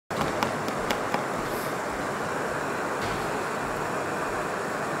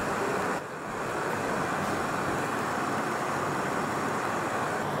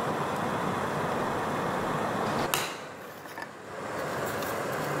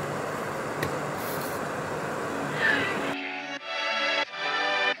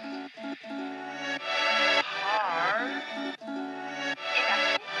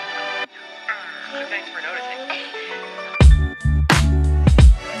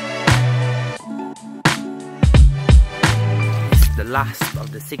the last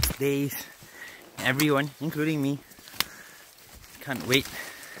of the 6 days. Everyone, including me, can't wait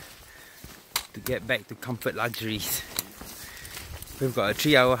to get back to comfort luxuries. We've got a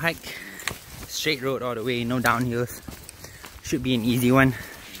 3-hour hike, straight road all the way, no downhills. Should be an easy one.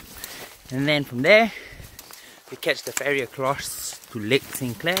 And then from there, we catch the ferry across to Lake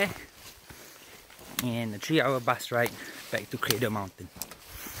St. Clair and a 3-hour bus ride back to Cradle Mountain.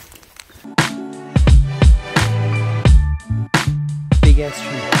 Big ass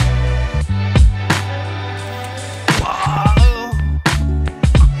tree.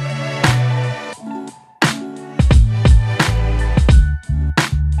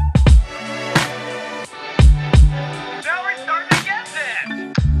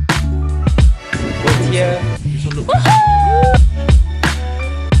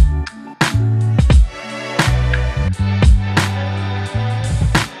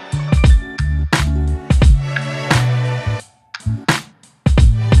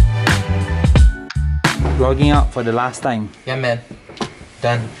 Vlogging out for the last time. Yeah, man.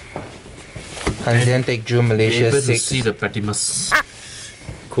 Done. And then take Drew Malaysia able 6. to see the platypus.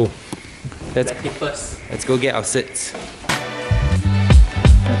 Cool. Let's go get our sits.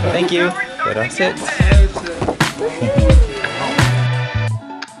 Thank you. Get our sits.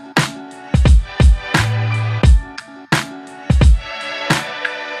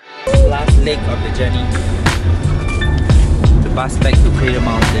 Last leg of the journey. The bus back to Cradle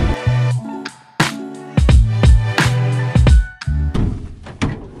Mountain.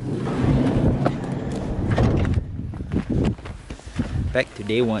 Back to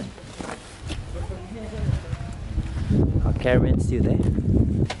day 1. Our caravan's still there.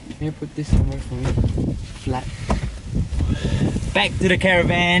 Can you put this somewhere for me? Flat. Back to the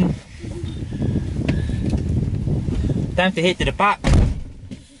caravan. Time to head to the park.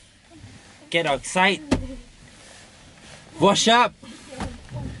 Get outside. Wash up.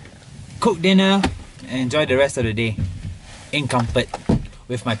 Cook dinner. And enjoy the rest of the day in comfort.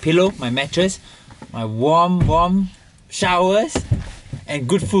 With my pillow, my mattress, my warm showers, and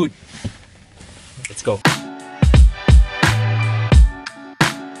good food. Let's go.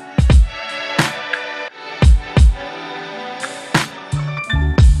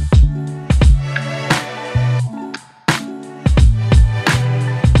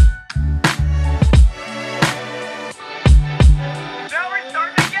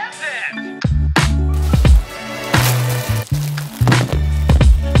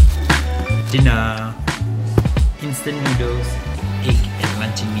 Dinner. Instant noodles, egg and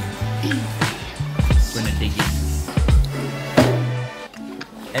luncheon meat. Gonna dig in.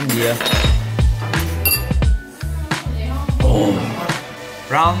 And beer. Oh.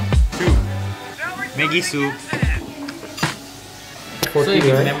 Round 2. Maggie soup. So if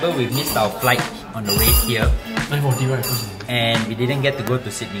you remember, we missed our flight on the way here. 9:40, right? And we didn't get to go to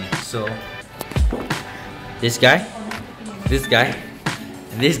Sydney. So this guy,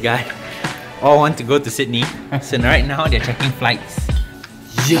 and this guy all want to go to Sydney. So right now they're checking flights.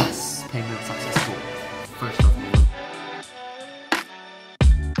 Yes! Payment successful. First of all.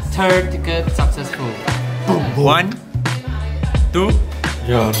 Third ticket successful. Boom, boom. 1, 2,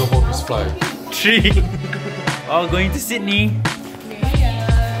 Yeah, no more miss flight. 3. All going to Sydney.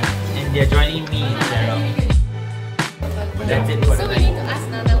 And they're joining me in Sarah. That's it for the So we night. need to ask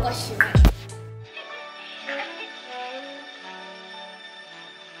another question.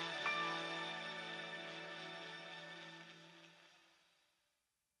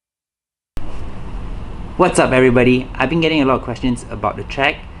 What's up everybody? I've been getting a lot of questions about the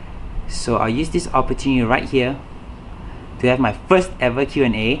track, so I'll use this opportunity right here to have my first ever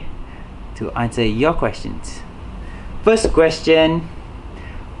Q&A to answer your questions. First question,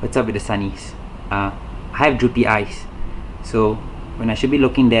 what's up with the sunnies? I have droopy eyes, so when I should be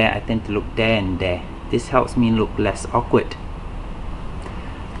looking there, I tend to look there and there. This helps me look less awkward.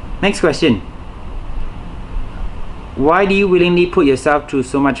 Next question, why do you willingly put yourself through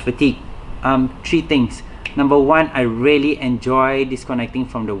so much fatigue? 3 things. Number 1, I really enjoy disconnecting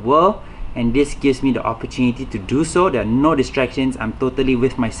from the world, and this gives me the opportunity to do so. There are no distractions. I'm totally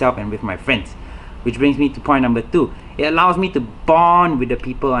with myself and with my friends. Which brings me to point number 2. It allows me to bond with the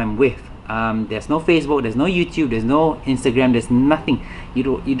people I'm with. There's no Facebook, there's no YouTube, there's no Instagram, there's nothing. You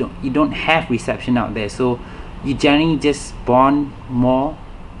don't have reception out there, so you generally just bond more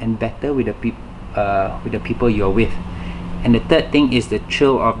and better with the people you're with. And the third thing is the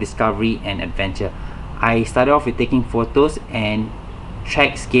thrill of discovery and adventure. I started off with taking photos, and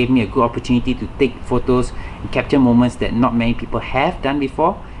tracks gave me a good opportunity to take photos and capture moments that not many people have done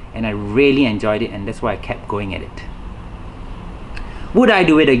before, and I really enjoyed it, and that's why I kept going at it. Would I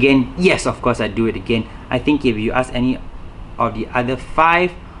do it again? Yes, of course I'd do it again. I think if you ask any of the other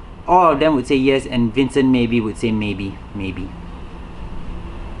 5, all of them would say yes, and Vincent maybe would say maybe.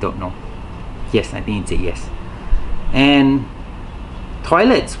 Don't know. Yes, I think he'd say yes. And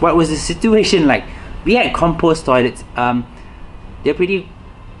toilets, what was the situation like? We had compost toilets. They're pretty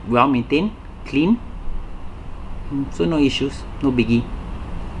well maintained, clean, so no issues, no biggie.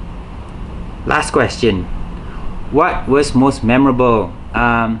 Last question. What was most memorable?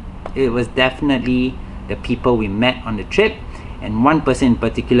 It was definitely the people we met on the trip, and one person in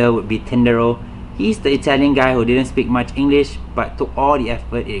particular would be Tindaro. He's the Italian guy who didn't speak much English but took all the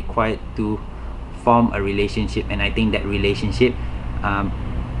effort it required to form a relationship, and I think that relationship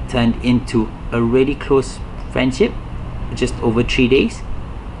turned into a really close friendship just over 3 days,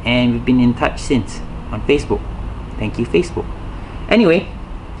 and we've been in touch since on Facebook. Thank you, Facebook. Anyway,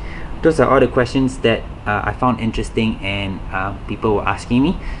 those are all the questions that I found interesting and people were asking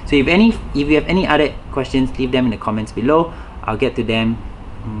me. So if you have any other questions, leave them in the comments below. I'll get to them.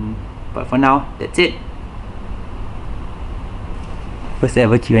 But for now, that's it. First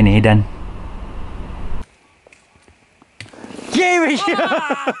ever Q&A done. Yay, we